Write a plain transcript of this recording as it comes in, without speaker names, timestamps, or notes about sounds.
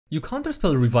You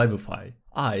counterspell Revivify.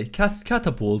 I cast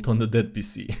Catapult on the dead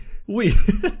PC. We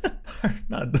are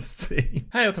not the same.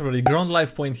 Hi everybody, Ground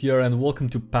Life Point here and welcome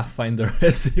to Pathfinder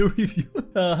essay review.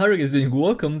 How are you guys doing?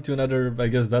 Welcome to another, I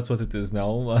guess that's what it is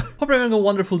now. Hope you're having a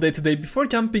wonderful day today. Before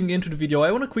jumping into the video,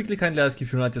 I want to quickly kindly ask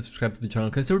if you're not yet subscribed to the channel.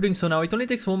 Consider doing so now. It only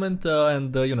takes a moment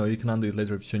and you know, you can undo it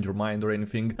later if you change your mind or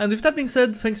anything. And with that being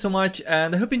said, thanks so much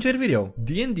and I hope you enjoyed the video.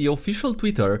 D&D official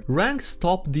Twitter ranks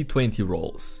top D20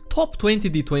 rolls. Top 20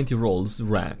 D20 rolls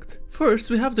ranked. First,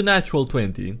 we have the natural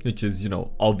 20, which is, you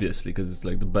know, obviously, because it's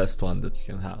like the best one that you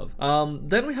can have.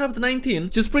 Then we have the 19,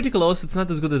 which is pretty close. It's not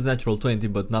as good as natural 20,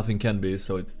 but nothing can be,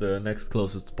 so it's the next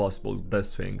closest possible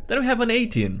best thing. Then we have an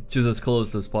 18, which is as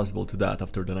close as possible to that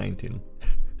after the 19.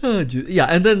 Yeah,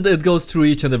 and then it goes through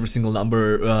each and every single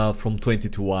number from 20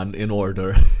 to 1 in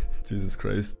order. Jesus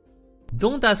Christ.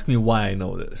 Don't ask me why I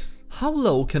know this. How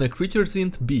low can a creature's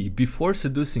int be before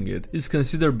seducing it is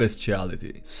considered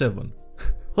bestiality? 7.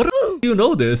 What do you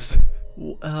know this?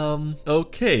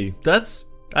 Okay, that's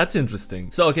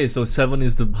interesting. So, okay, so 7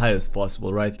 is the highest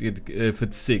possible, right? If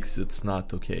it's 6, it's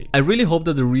not okay. I really hope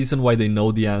that the reason why they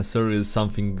know the answer is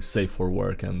something safe for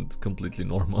work and completely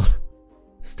normal.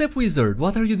 Step Wizard,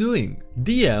 what are you doing?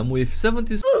 DM with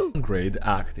 70s grade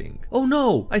acting. Oh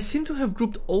no, I seem to have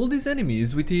grouped all these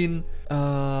enemies within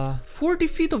 40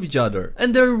 feet of each other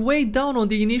and they're way down on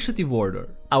the initiative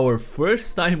order. Our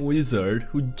first time wizard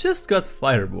who just got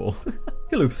Fireball.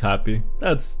 He looks happy.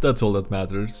 That's all that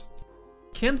matters.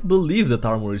 Can't believe that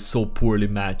armor is so poorly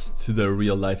matched to their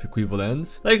real life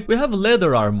equivalents. Like, we have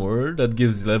leather armor that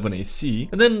gives 11 AC,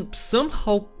 and then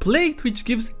somehow plate which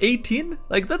gives 18?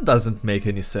 Like, that doesn't make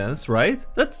any sense, right?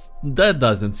 That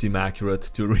doesn't seem accurate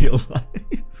to real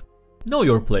life. Know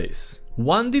your place.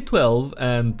 1d12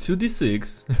 and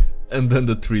 2d6. And then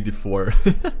the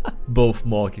 3d4. Both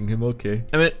mocking him, okay.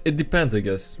 I mean, it depends, I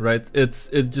guess, right? It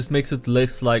just makes it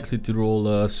less likely to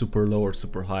roll super low or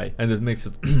super high. And it makes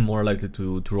it more likely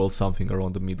to roll something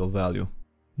around the middle value.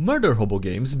 Murder hobo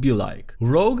games be like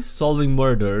rogues solving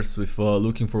murders with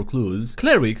looking for clues,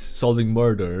 clerics solving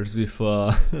murders with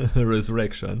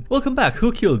resurrection. Welcome back,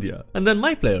 who killed ya? And then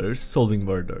my players solving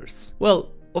murders.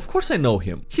 Well, of course I know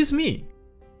him. He's me.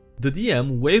 The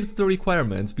DM waived the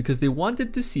requirements because they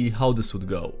wanted to see how this would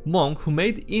go. Monk who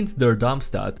made int their dump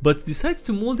stat, but decides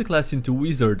to multiclass into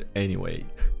wizard anyway.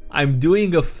 I'm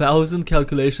doing 1,000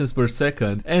 calculations per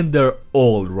second and they're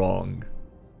all wrong.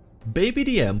 Baby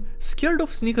DM scared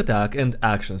of sneak attack and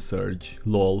action surge.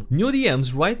 Lol. New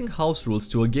DMs writing house rules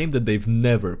to a game that they've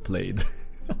never played.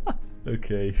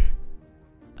 Okay.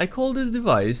 I call this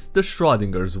device the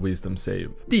Schrodinger's wisdom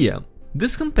save. DM.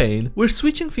 This campaign, we're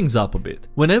switching things up a bit.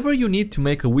 Whenever you need to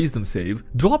make a wisdom save,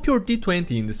 drop your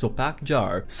d20 in this opaque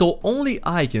jar so only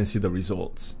I can see the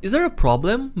results. Is there a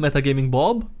problem, Metagaming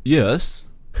Bob? Yes.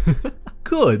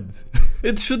 Good.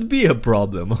 It should be a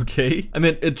problem, okay? I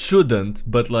mean, it shouldn't,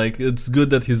 but like, it's good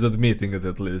that he's admitting it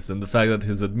at least, and the fact that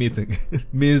he's admitting it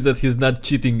means that he's not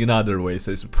cheating in other ways,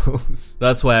 I suppose.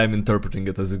 That's why I'm interpreting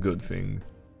it as a good thing.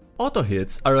 Auto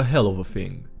hits are a hell of a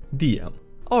thing. DM.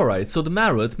 Alright, so the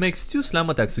Marot makes 2 slam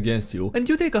attacks against you, and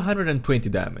you take 120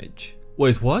 damage.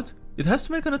 Wait, what? It has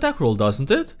to make an attack roll,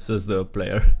 doesn't it? Says the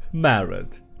player.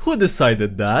 Marot. Who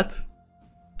decided that?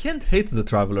 Can't hate the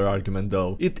Traveler argument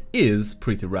though, it is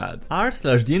pretty rad.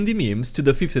 r/DnDMemes to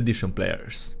the 5th edition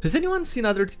players. Has anyone seen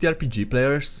other TTRPG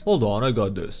players? Hold on, I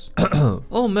got this.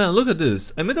 Oh man, look at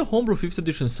this. I made a homebrew 5th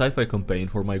edition sci-fi campaign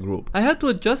for my group. I had to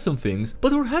adjust some things,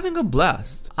 but we're having a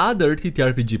blast. Other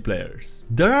TTRPG players.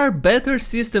 There are better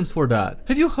systems for that.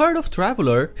 Have you heard of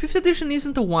Traveler? 5th edition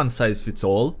isn't a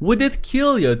one-size-fits-all. Would it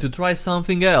kill you to try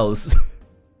something else?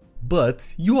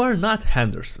 But you are not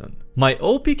Henderson. My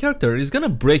OP character is gonna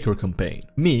break your campaign.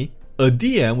 Me, a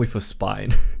DM with a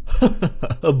spine.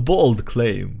 A bold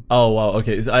claim. Oh wow,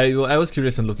 okay, so I was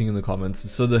curious and looking in the comments.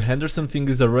 So the Henderson thing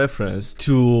is a reference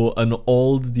to an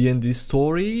old D&D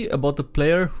story about the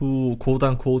player who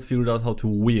quote-unquote figured out how to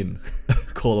win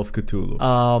Call of Cthulhu.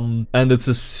 And it's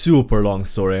a super long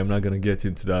story, I'm not gonna get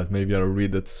into that. Maybe I'll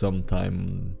read it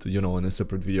sometime, you know, in a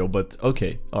separate video, but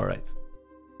okay, alright.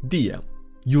 DM.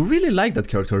 You really like that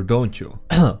character, don't you?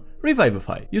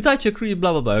 Revivify. You touch a creep,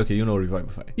 blah blah blah. Okay, you know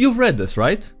Revivify. You've read this,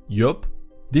 right? Yup.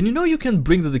 Then you know you can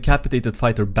bring the decapitated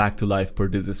fighter back to life per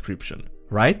this description,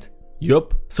 right?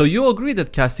 Yup. So you agree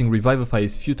that casting Revivify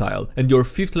is futile and your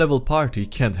 5th level party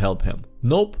can't help him.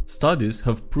 Nope, studies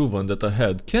have proven that a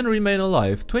head can remain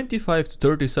alive 25 to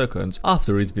 30 seconds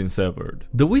after it's been severed.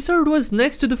 The wizard was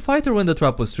next to the fighter when the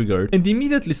trap was triggered and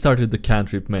immediately started the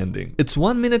cantrip mending. Its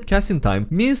 1 minute casting time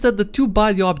means that the two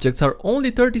body objects are only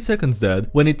 30 seconds dead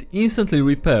when it instantly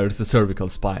repairs the cervical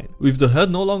spine. With the head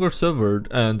no longer severed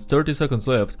and 30 seconds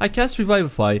left, I cast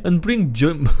Revivify and bring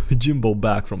Jimbo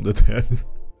back from the dead.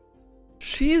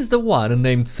 She is the one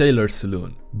named Sailor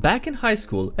Saloon. Back in high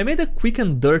school, I made a quick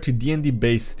and dirty D&D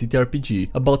based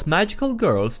TTRPG about magical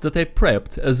girls that I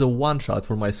prepped as a one-shot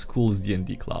for my school's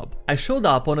D&D club. I showed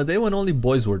up on a day when only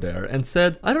boys were there and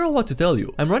said, I don't know what to tell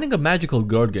you, I'm running a magical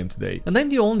girl game today and I'm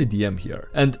the only DM here.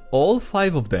 And all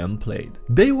 5 of them played.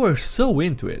 They were so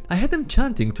into it. I had them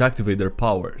chanting to activate their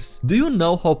powers. Do you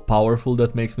know how powerful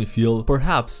that makes me feel?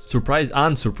 Perhaps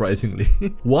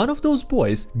unsurprisingly, one of those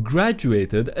boys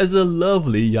graduated as a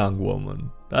lovely young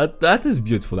woman. That is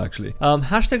beautiful actually.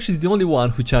 Hashtag she's the only one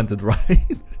who chanted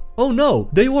right. Oh no,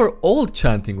 they were all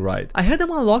chanting right. I had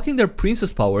them unlocking their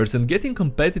princess powers and getting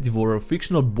competitive over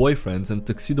fictional boyfriends and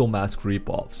tuxedo mask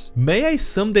ripoffs. May I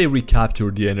someday recapture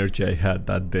the energy I had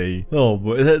that day. Oh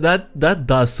boy, that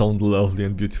does sound lovely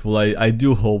and beautiful. I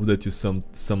do hope that you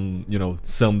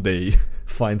someday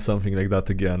find something like that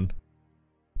again.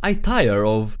 I tire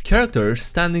of characters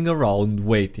standing around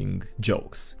waiting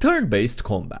jokes. Turn-based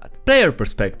combat. Player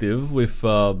perspective with,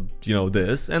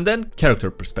 this, and then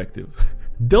character perspective.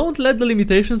 Don't let the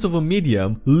limitations of a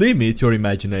medium limit your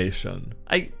imagination.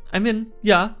 I mean,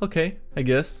 yeah, okay, I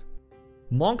guess.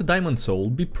 Monk Diamond Soul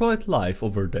be pro at life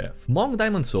over death. Monk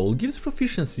Diamond Soul gives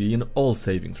proficiency in all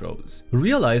saving throws.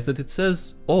 Realize that it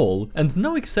says all and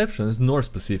no exceptions nor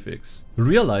specifics.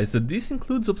 Realize that this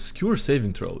includes obscure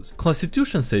saving throws,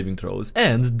 constitution saving throws,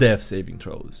 and death saving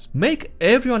throws. Make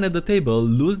everyone at the table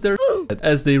lose their shit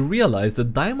as they realize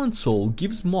that Diamond Soul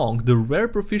gives Monk the rare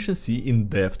proficiency in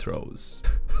death throws.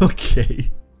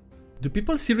 Okay. Do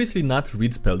people seriously not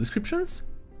read spell descriptions?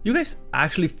 You guys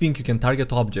actually think you can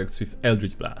target objects with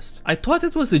Eldritch Blast? I thought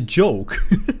it was a joke.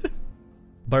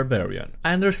 Barbarian.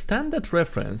 I understand that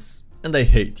reference and I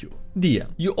hate you. DM.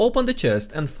 You open the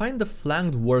chest and find the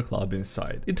flanked war club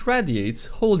inside. It radiates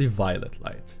holy violet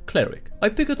light. Cleric. I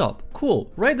pick it up. Cool.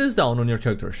 Write this down on your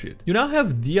character sheet. You now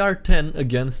have DR 10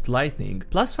 against lightning,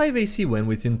 plus 5 AC when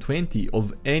within 20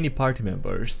 of any party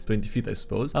members, 20 feet I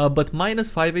suppose, but minus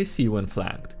 5 AC when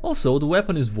flanked. Also, the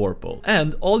weapon is Vorpal,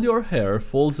 and all your hair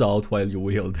falls out while you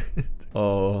wield it.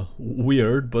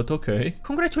 Weird, but okay.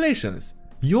 Congratulations!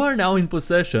 You are now in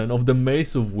possession of the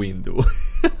Mace of Windu.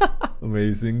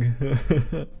 Amazing.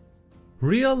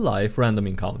 Real life random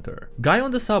encounter. Guy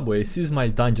on the subway sees my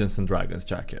Dungeons and Dragons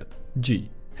jacket. G.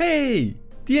 Hey!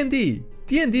 D&D!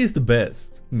 D&D is the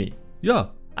best. Me. Yeah,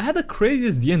 I had the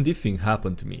craziest D&D thing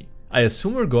happen to me. I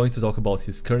assume we're going to talk about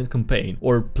his current campaign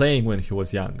or playing when he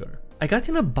was younger. I got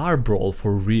in a bar brawl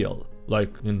for real.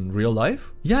 Like, in real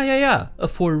life? Yeah. A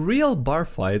for real bar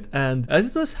fight, and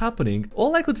as it was happening,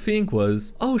 all I could think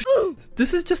was, oh shit,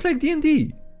 this is just like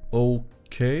D&D.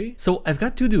 Okay. So I've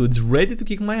got 2 dudes ready to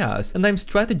kick my ass, and I'm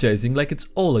strategizing like it's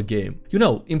all a game. You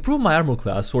know, improve my armor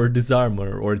class or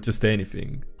disarmor or just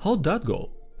anything. How'd that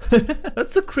go?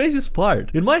 That's the craziest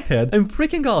part. In my head, I'm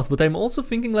freaking out, but I'm also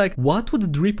thinking like, what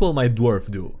would Dripple my dwarf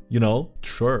do? You know?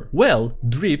 Sure. Well,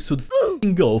 Drips would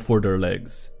f***ing go for their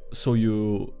legs.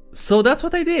 So that's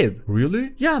what I did.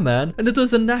 Really? Yeah, man. And it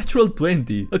was a natural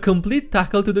 20, a complete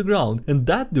tackle to the ground, and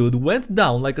that dude went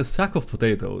down like a sack of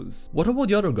potatoes. What about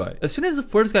the other guy? As soon as the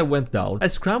first guy went down, I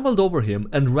scrambled over him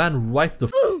and ran right the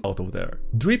out of there.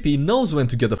 Drippy knows when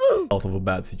to get the out of a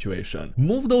bad situation.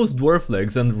 Move those dwarf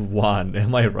legs and run,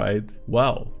 am I right?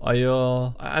 Wow.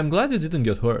 I'm glad you didn't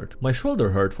get hurt. My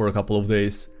shoulder hurt for a couple of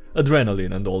days.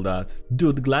 Adrenaline and all that.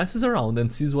 Dude glances around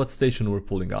and sees what station we're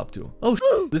pulling up to. Oh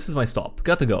this is my stop.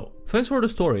 Gotta go. Thanks for the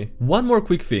story. One more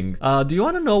quick thing. Do you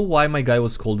wanna know why my guy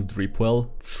was called Dripwell?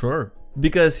 Sure.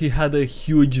 Because he had a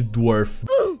huge dwarf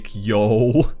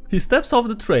yo. He steps off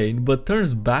the train but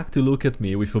turns back to look at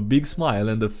me with a big smile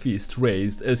and a fist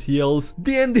raised as he yells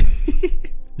D&D.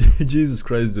 Jesus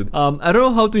Christ, dude. I don't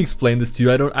know how to explain this to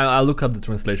you. I'll look up the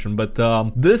translation, but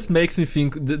this makes me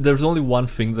think there's only one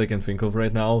thing that I can think of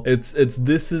right now. It's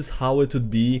this is how it would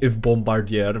be if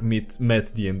Bombardier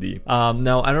met D&D.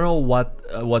 Now I don't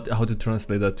know how to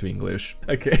translate that to English.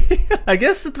 Okay. I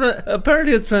guess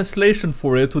apparently a translation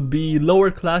for it would be lower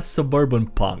class suburban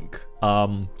punk.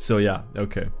 So yeah,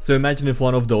 okay. So imagine if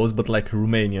one of those, but like a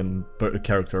Romanian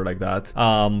character like that,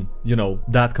 you know,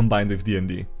 that combined with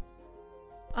D&D.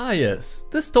 Ah yes,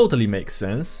 this totally makes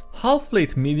sense.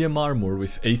 Half-plate medium armor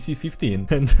with AC 15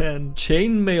 and then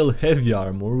chainmail heavy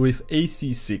armor with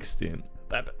AC 16.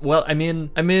 Well, I mean,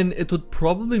 it would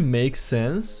probably make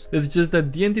sense. It's just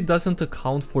that D&D doesn't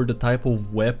account for the type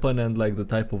of weapon and like the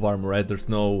type of armor, right? There's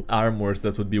no armors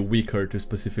that would be weaker to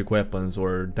specific weapons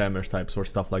or damage types or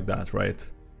stuff like that, right?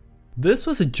 This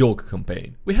was a joke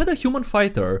campaign. We had a human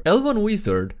fighter, elven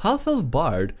wizard, half-elf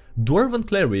bard, dwarven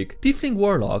cleric, tiefling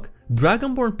warlock,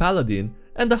 dragonborn paladin,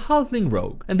 and a halfling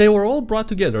rogue. And they were all brought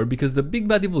together because the big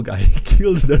bad evil guy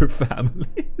killed their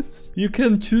families. You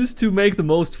can choose to make the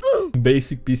most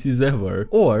basic PCs ever,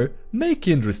 or make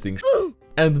interesting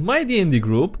and my D&D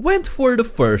group went for the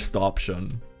first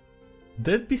option.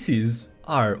 Dead PCs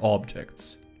are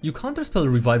objects. You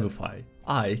counterspell Revivify.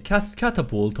 I cast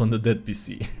Catapult on the dead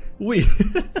PC. We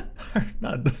are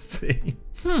not the same.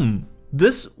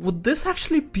 Would this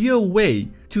actually be a way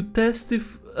to test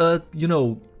if, you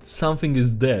know, something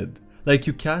is dead? Like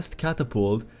you cast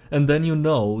Catapult and then you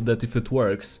know that if it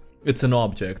works, it's an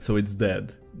object, so it's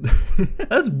dead.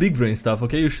 That's big brain stuff,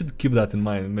 okay? You should keep that in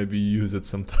mind and maybe use it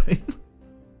sometime.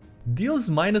 Deals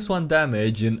 -1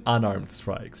 damage in unarmed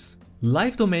strikes.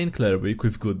 Life Domain Cleric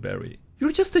with Goodberry.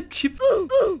 You're just a cheap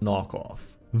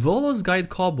knockoff. Volo's Guide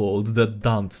Kobold that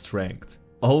dumped strength.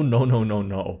 Oh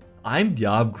no. I'm the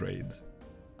upgrade.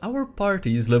 Our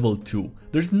party is level 2.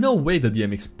 There's no way the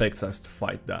DM expects us to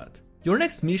fight that. Your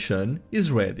next mission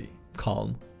is ready.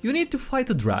 Calm. You need to fight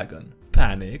a dragon.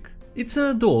 Panic. It's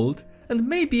an adult and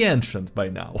maybe ancient by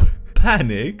now.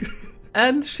 Panic.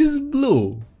 And she's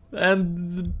blue.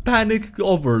 And panic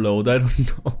overload, I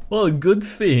don't know. Well, good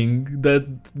thing that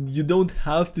you don't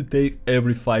have to take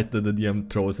every fight that the DM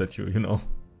throws at you, you know.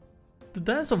 The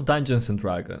Dance of Dungeons and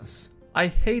Dragons. I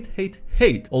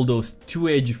hate all those too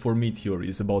edgy for me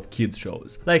theories about kids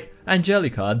shows, like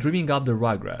Angelica dreaming up the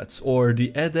Rugrats, or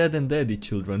the Ed, Edd and Eddy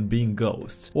children being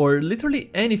ghosts, or literally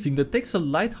anything that takes a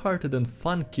light-hearted and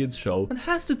fun kids show and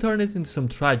has to turn it into some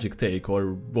tragic take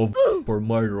or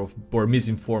murder or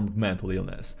misinformed mental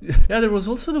illness. Yeah, there was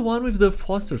also the one with the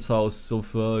Foster's House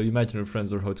of Imaginary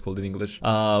Friends, or how it's called in English,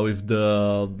 with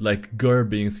the like girl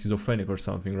being schizophrenic or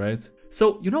something, right?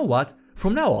 So you know what?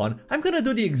 From now on, I'm gonna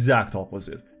do the exact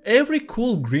opposite. Every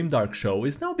cool grimdark show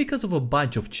is now because of a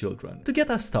bunch of children. To get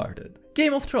us started,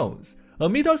 Game of Thrones, a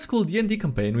middle school D&D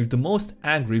campaign with the most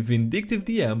angry, vindictive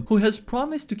DM who has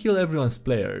promised to kill everyone's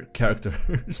player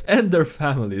characters and their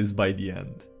families by the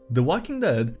end. The Walking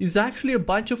Dead is actually a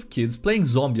bunch of kids playing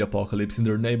zombie apocalypse in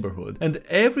their neighborhood, and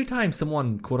every time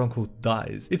someone quote-unquote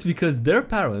dies, it's because their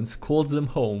parents called them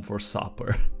home for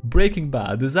supper. Breaking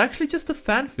Bad is actually just a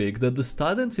fanfic that the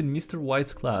students in Mr.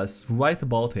 White's class write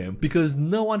about him because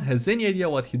no one has any idea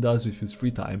what he does with his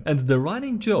free time, and the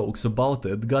running jokes about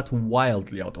it got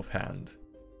wildly out of hand.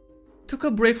 Took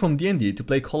a break from D&D to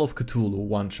play Call of Cthulhu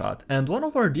one-shot, and one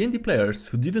of our D&D players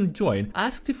who didn't join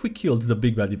asked if we killed the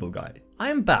big bad evil guy. I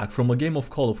am back from a game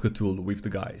of Call of Cthulhu with the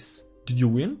guys. Did you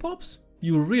win, Pops?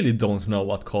 You really don't know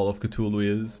what Call of Cthulhu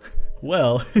is.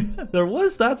 Well, there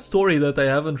was that story that I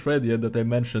haven't read yet that I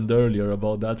mentioned earlier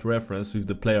about that reference with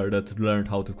the player that learned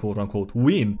how to quote-unquote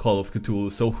win Call of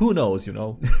Cthulhu, so who knows, you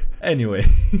know? Anyway,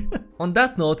 on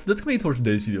that note, that's gonna be it for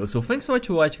today's video, so thanks so much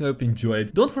for watching, I hope you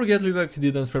enjoyed. Don't forget to leave a like if you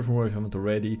did and subscribe for more if you haven't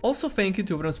already. Also, thank you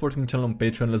to everyone supporting the channel on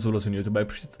Patreon as well as on YouTube, I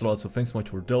appreciate it a lot, so thanks so much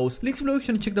for those. Links below if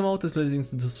you want to check them out, as well as links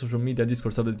to the social media,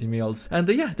 Discord, subreddit, emails. And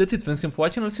yeah, that's it, thanks again for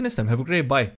watching, I'll see you next time, have a great bye.